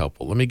always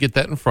helpful. Let me get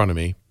that in front of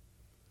me.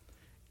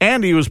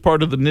 And he was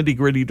part of the Nitty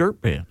Gritty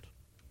Dirt Band.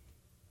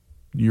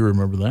 You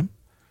remember them?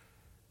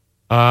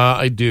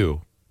 I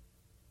do.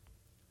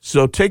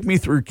 So take me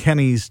through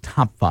Kenny's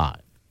top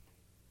five.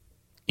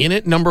 In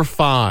at number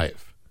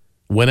 5,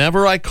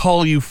 Whenever I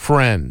Call You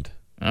Friend.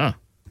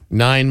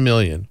 9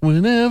 million.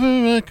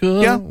 Whenever I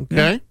call. Yeah.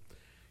 Okay.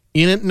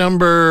 In at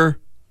number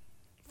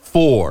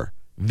 4,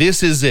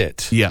 This Is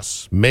It.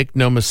 Yes. Make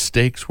No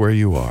Mistakes Where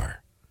You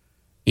Are.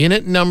 In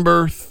at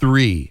number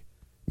 3,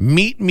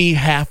 Meet Me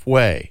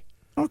Halfway.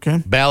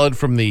 Okay. Ballad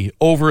from the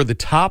Over the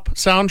Top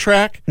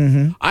soundtrack.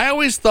 Mm-hmm. I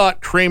always thought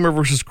Kramer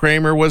versus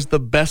Kramer was the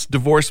best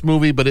divorce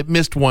movie, but it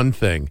missed one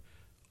thing: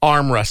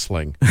 arm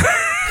wrestling.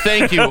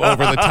 Thank you,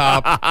 Over the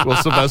Top, with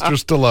Sylvester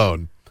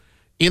Stallone.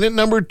 In at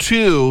number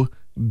 2,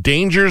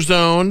 Danger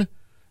Zone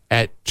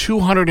at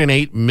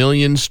 208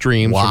 million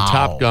streams from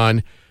Top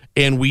Gun.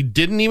 And we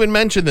didn't even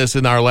mention this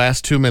in our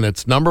last 2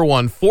 minutes. Number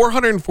 1,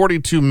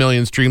 442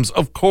 million streams.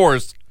 Of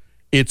course,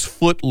 it's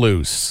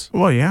Footloose.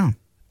 Well, yeah.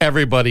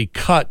 Everybody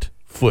cut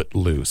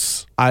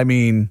Footloose. I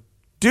mean,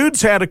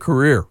 dude's had a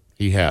career.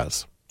 He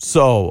has.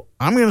 So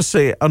I'm going to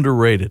say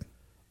underrated.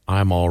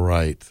 I'm All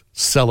Right.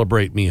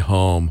 Celebrate Me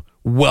Home.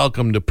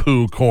 Welcome to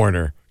Pooh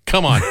Corner.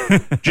 Come on.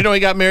 Did you know he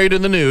got married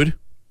in the nude?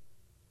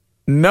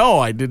 No,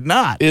 I did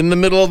not. In the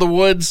middle of the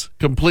woods,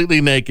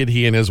 completely naked,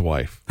 he and his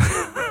wife.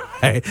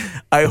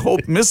 I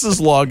hope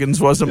Mrs. Loggins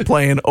wasn't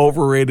playing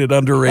overrated,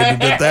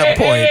 underrated at that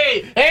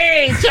point.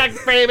 Hey, Chuck,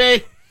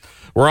 baby.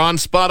 We're on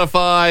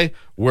Spotify.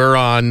 We're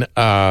on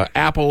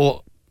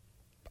Apple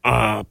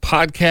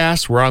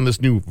podcasts. We're on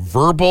this new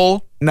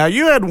Verbal. Now,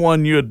 you had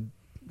one you had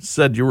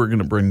said you were going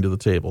to bring to the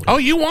table. Oh,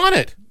 you want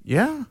it?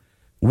 Yeah.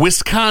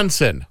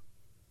 Wisconsin.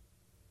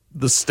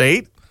 The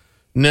state?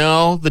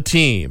 No, the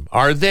team.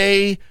 Are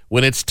they,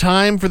 when it's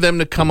time for them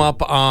to come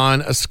up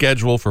on a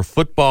schedule for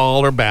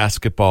football or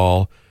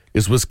basketball,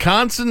 is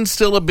Wisconsin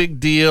still a big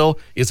deal?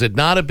 Is it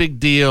not a big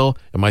deal?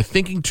 Am I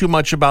thinking too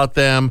much about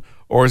them?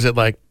 Or is it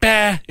like,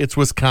 bah, it's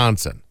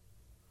Wisconsin?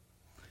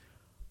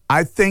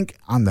 I think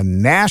on the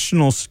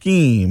national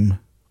scheme,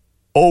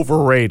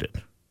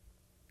 overrated.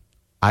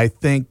 I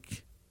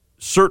think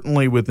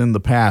certainly within the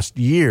past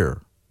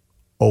year,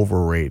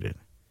 overrated.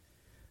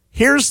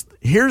 Here's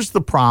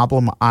the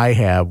problem I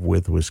have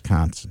with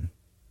Wisconsin.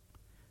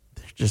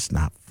 They're just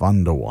not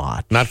fun to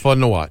watch. Not fun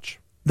to watch.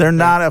 They're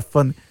not a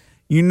fun.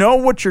 You know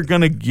what you're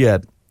going to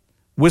get.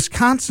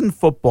 Wisconsin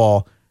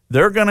football,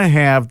 they're going to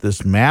have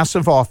this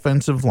massive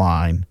offensive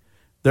line.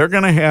 They're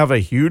going to have a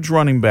huge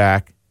running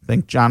back.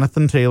 Think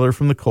Jonathan Taylor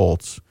from the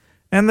Colts.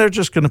 And they're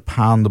just going to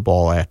pound the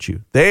ball at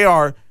you. They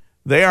are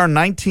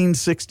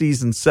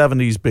 1960s and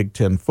 70s Big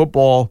Ten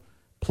football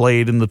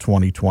played in the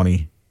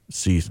 2020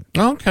 season.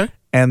 Okay.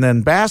 And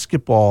then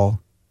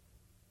basketball,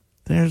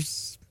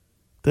 there's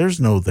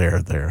no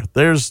there.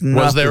 There's nothing.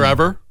 Was there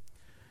ever?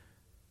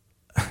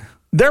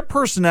 Their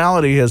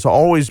personality has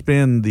always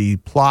been the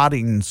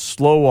plodding,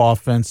 slow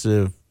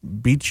offensive,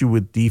 beat you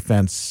with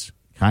defense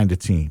kind of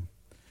team.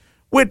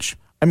 Which,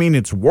 I mean,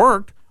 it's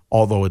worked,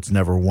 although it's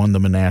never won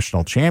them a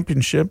national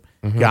championship.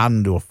 Got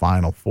into a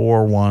Final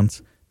Four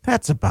once.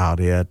 That's about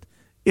it.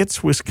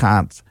 It's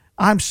Wisconsin.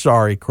 I'm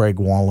sorry, Craig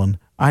Wallen.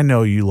 I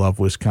know you love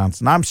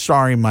Wisconsin. I'm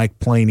sorry, Mike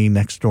Planey,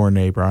 next door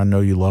neighbor. I know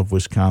you love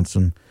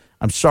Wisconsin.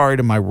 I'm sorry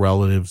to my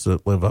relatives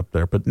that live up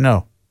there, but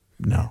no.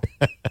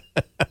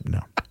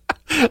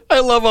 I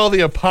love all the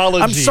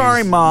apologies. I'm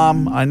sorry,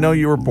 Mom. I know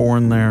you were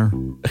born there,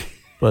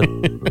 but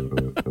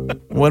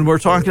when we're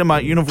talking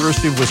about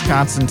University of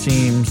Wisconsin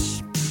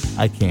teams,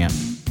 I can't.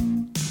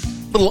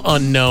 Little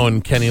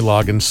unknown Kenny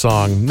Loggins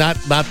song. Not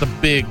the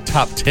big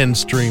top 10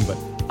 stream, but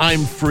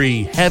I'm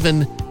Free.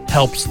 Heaven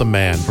Helps the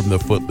Man from the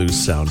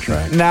Footloose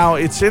soundtrack. Now,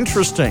 it's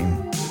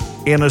interesting.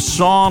 In a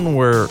song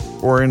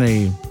or in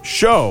a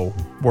show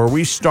where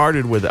we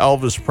started with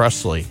Elvis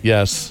Presley,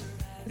 Yes.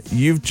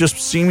 you've just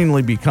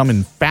seemingly become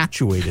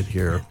infatuated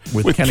here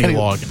with Kenny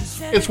Loggins.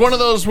 It's one of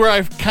those where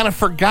I kind of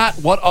forgot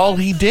what all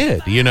he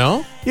did, you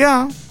know?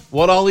 Yeah,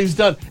 What all he's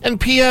done. And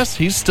P.S.,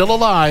 he's still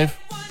alive.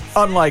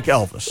 unlike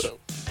Elvis.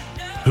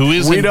 Who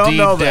is We indeed don't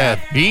know dead.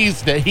 that.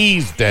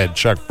 He's dead,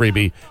 Chuck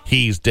Freebie.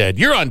 He's dead.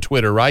 You're on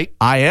Twitter, right?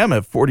 I am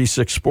at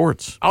 46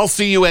 Sports. I'll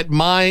see you at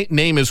My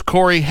Name is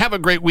Corey. Have a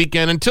great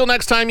weekend. Until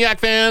next time, Yak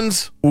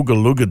fans. Ooga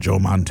Looga Joe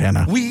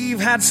Montana. We've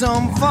had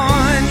some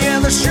fun, yeah,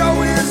 the show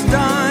is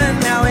done.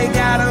 Now we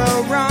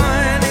gotta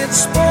run. It's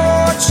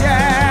Sport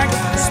Shack,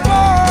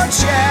 Sport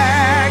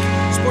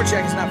Shack. Sport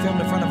Shack is not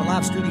filmed in front of a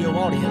live studio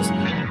audience.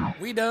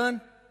 We done?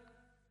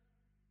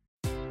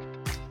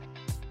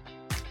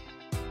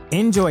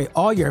 Enjoy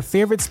all your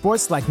favorite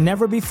sports like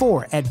never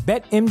before at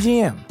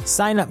BetMGM.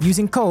 Sign up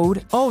using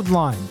code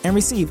OldLine and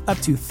receive up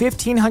to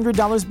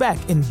 $1,500 back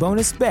in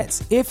bonus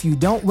bets if you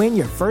don't win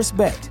your first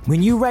bet.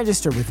 When you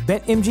register with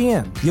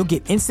BetMGM, you'll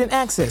get instant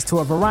access to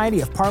a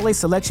variety of parlay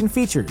selection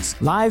features,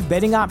 live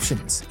betting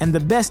options, and the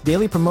best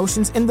daily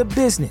promotions in the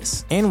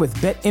business. And with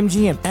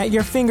BetMGM at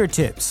your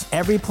fingertips,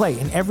 every play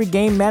and every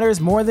game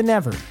matters more than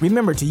ever.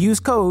 Remember to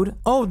use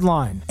code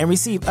OldLine and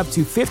receive up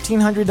to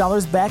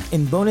 $1,500 back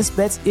in bonus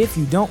bets if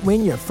you don't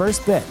win your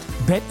first bet.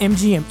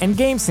 BetMGM and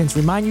GameSense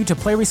remind you to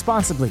play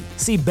responsibly.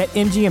 See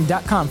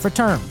BetMGM.com for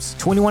terms.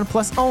 21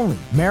 plus only.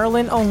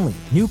 Maryland only.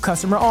 New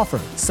customer offer.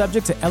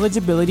 Subject to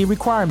eligibility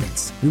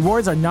requirements.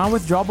 Rewards are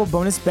non-withdrawable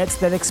bonus bets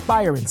that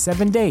expire in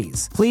 7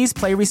 days. Please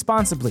play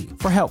responsibly.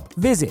 For help,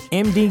 visit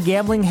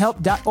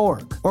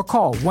mdgamblinghelp.org or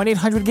call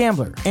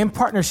 1-800-GAMBLER in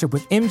partnership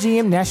with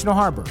MGM National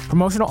Harbor.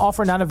 Promotional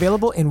offer not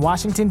available in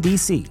Washington,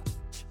 D.C.